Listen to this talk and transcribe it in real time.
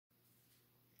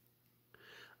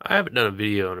I haven't done a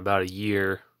video in about a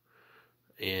year,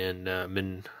 and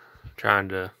been trying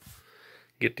to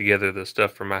get together the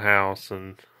stuff for my house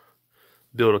and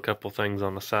build a couple things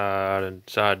on the side and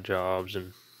side jobs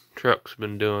and trucks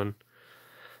been doing.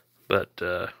 But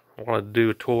I wanted to do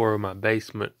a tour of my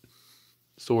basement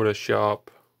sort of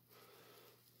shop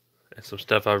and some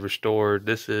stuff I've restored.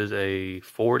 This is a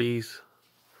 40s,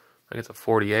 I guess a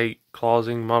 48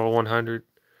 Closing Model 100.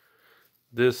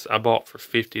 This I bought for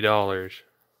 $50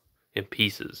 in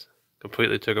pieces.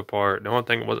 Completely took apart. The only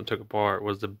thing that wasn't took apart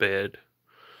was the bed.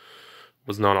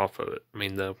 Was not off of it. I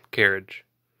mean, the carriage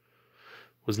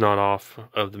was not off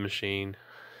of the machine,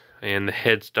 and the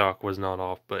headstock was not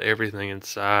off, but everything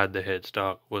inside the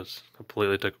headstock was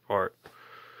completely took apart.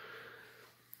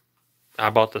 I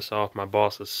bought this off my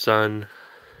boss's son.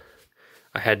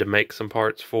 I had to make some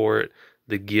parts for it.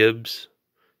 The gibs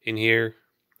in here,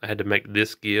 I had to make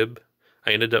this gib.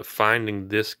 I ended up finding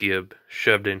this gib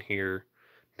shoved in here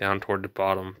down toward the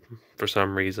bottom for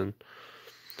some reason.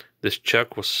 This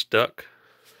chuck was stuck.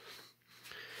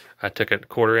 I took a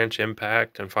 1/4 inch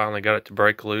impact and finally got it to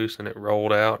break loose, and it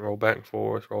rolled out, rolled back and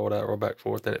forth, rolled out, rolled back and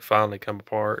forth, and it finally come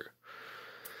apart.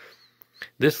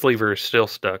 This lever is still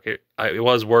stuck. It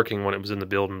was working when it was in the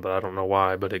building, but I don't know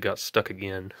why, but it got stuck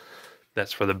again.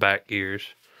 That's for the back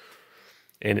gears.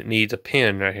 And it needs a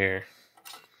pin right here.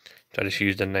 So I just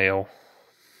used a nail.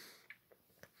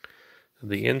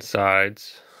 The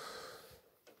insides,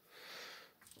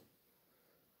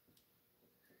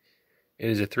 it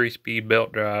is a 3-speed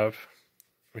belt drive,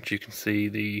 which you can see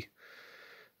the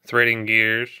threading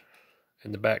gears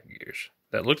and the back gears.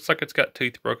 That looks like it's got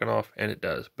teeth broken off, and it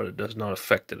does, but it does not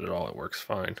affect it at all. It works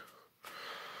fine.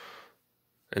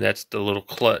 And that's the little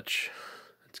clutch.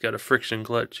 It's got a friction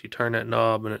clutch. You turn that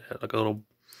knob, and it has like a little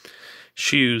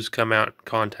shoes come out and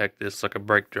contact this like a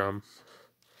brake drum.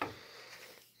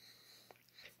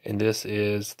 And this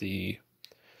is to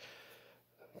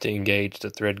engage the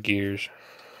thread gears.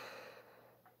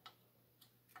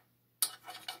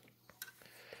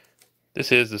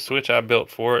 This is the switch I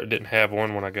built for it. It didn't have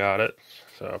one when I got it,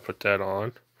 so I put that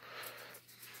on.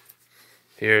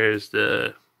 Here's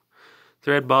the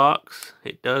thread box.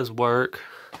 It does work,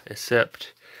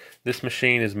 except this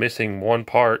machine is missing one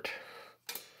part.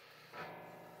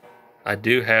 I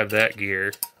do have that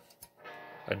gear.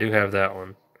 I do have that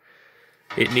one.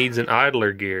 It needs an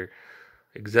idler gear,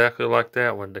 exactly like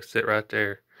that one, to sit right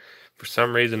there. For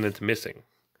some reason it's missing.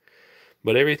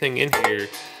 But everything in here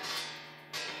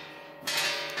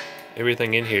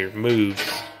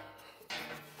moves.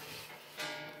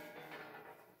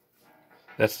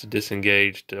 That's to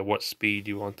disengage to what speed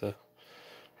you want the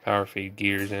power feed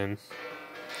gears in.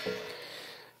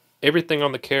 Everything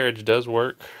on the carriage does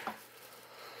work.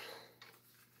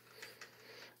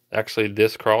 Actually,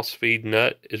 this cross feed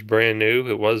nut is brand new.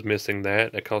 It was missing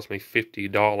that. It cost me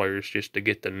 $50 just to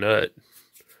get the nut.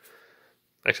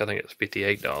 Actually, I think it was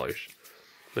 $58.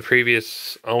 The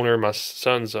previous owner, my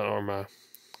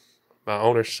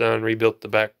owner's son, rebuilt the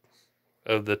back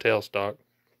of the tailstock.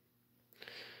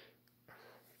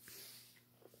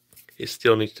 It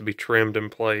still needs to be trimmed in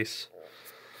place.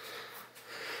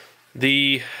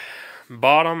 The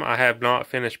bottom, I have not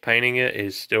finished painting it. It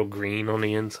is still green on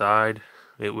the inside.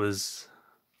 It looks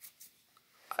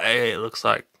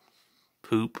like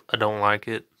poop. I don't like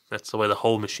it. That's the way the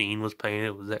whole machine was painted.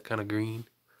 It was that kind of green.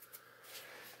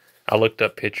 I looked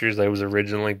up pictures. They was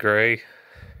originally gray.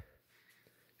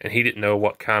 And he didn't know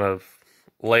what kind of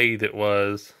lathe it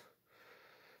was.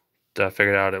 So I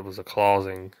figured out it was a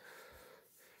closing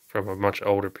from a much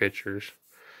older pictures.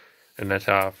 And that's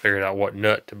how I figured out what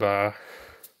nut to buy.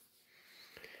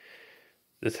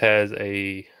 This has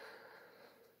a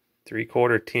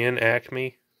 3/4 tin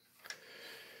Acme,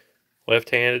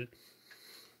 left-handed.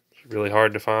 It's really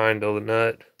hard to find the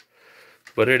nut,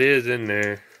 but it is in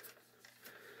there,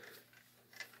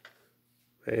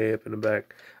 way up in the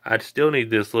back. I still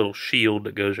need this little shield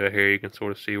that goes right here. You can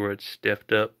sort of see where it's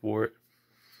stepped up for it,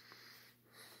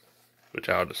 which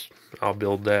I'll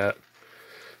build that.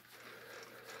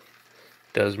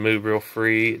 It does move real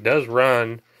free. It does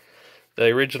run. The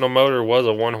original motor was a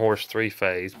 1-horse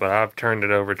 3-phase, but I've turned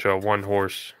it over to a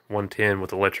 1-horse 110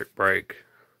 with electric brake.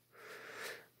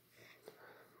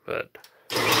 But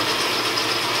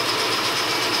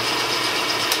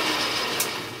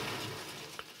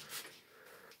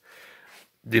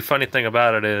the funny thing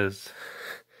about it is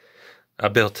I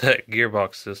built that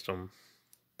gearbox system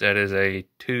that is a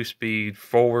 2-speed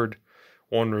forward,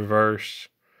 1 reverse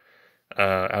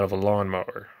out of a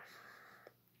lawnmower.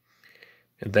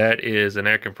 And that is an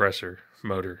air compressor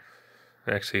motor.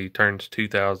 It actually turns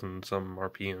 2,000 some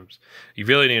RPMs. You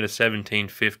really need a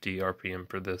 1750 RPM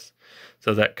for this,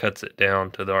 so that cuts it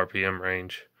down to the RPM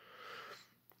range.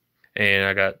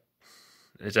 And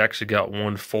it's actually got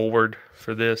one forward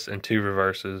for this and two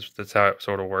reverses. That's how it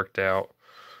sort of worked out.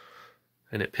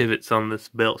 And it pivots on this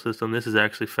belt system. This is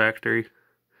actually factory.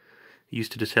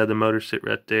 Used to just have the motor sit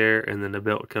right there, and then the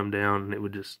belt would come down and it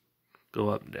would just go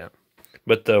up and down.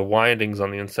 But the windings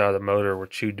on the inside of the motor were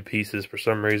chewed to pieces for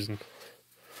some reason.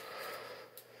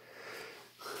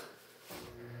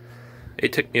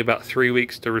 It took me about 3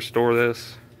 weeks to restore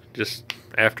this, just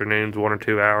afternoons, 1 or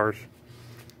 2 hours.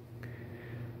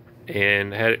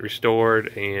 And had it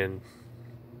restored and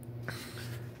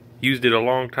used it a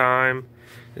long time.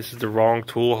 This is the wrong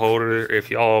tool holder. If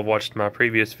y'all have watched my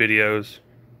previous videos,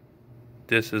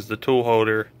 this is the tool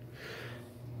holder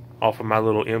off of my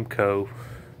little MCO.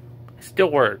 It still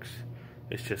works.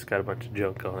 It's just got a bunch of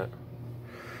junk on it.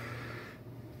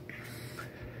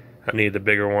 I need the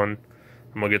bigger one.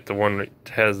 I'm gonna get the one that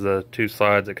has the 2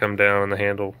 slides that come down on the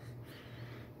handle.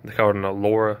 They call it an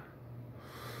Allura.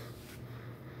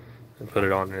 And put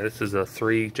it on there. This is a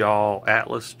 3-jaw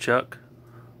Atlas chuck.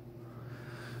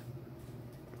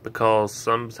 Because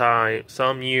some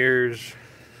years,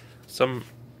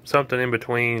 something in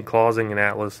between Clausing and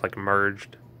Atlas like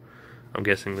merged. I'm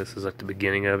guessing this is like the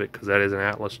beginning of it, because that is an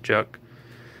Atlas chuck.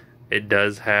 It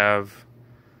does have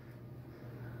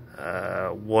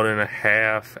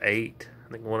 1.5 8,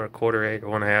 I think 1 1/4 8 or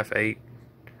 1.5 8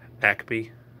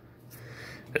 Acme.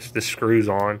 This screws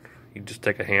on. You just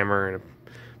take a hammer and a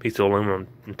piece of aluminum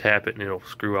and tap it and it'll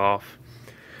screw off.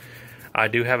 I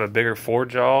do have a bigger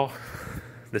 4-jaw.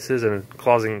 This is a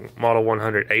Clausing Model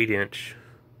 100 8-inch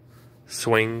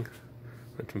swing.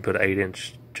 I can put an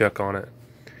 8-inch chuck on it.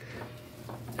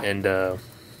 And a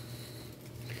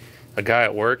guy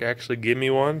at work actually gave me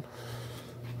one.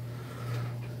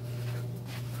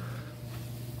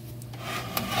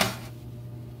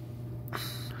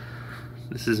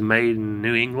 This is made in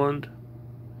New England.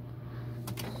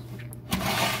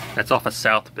 That's off a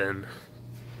South Bend.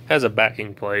 Has a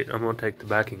backing plate. I'm gonna take the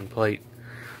backing plate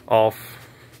off,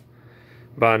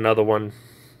 buy another one,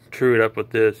 true it up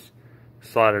with this,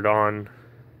 slide it on,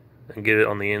 and get it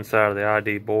on the inside of the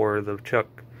ID bore, the chuck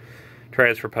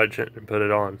transfer punch it and put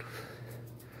it on.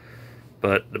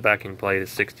 But the backing plate is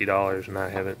 $60 and I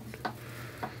haven't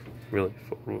really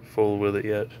fooled with it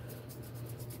yet.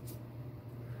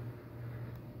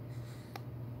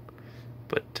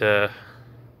 But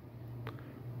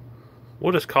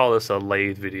we'll just call this a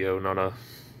lathe video, not a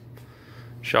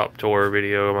shop tour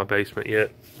video of my basement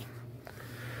yet.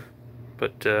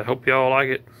 But hope y'all like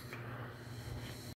it.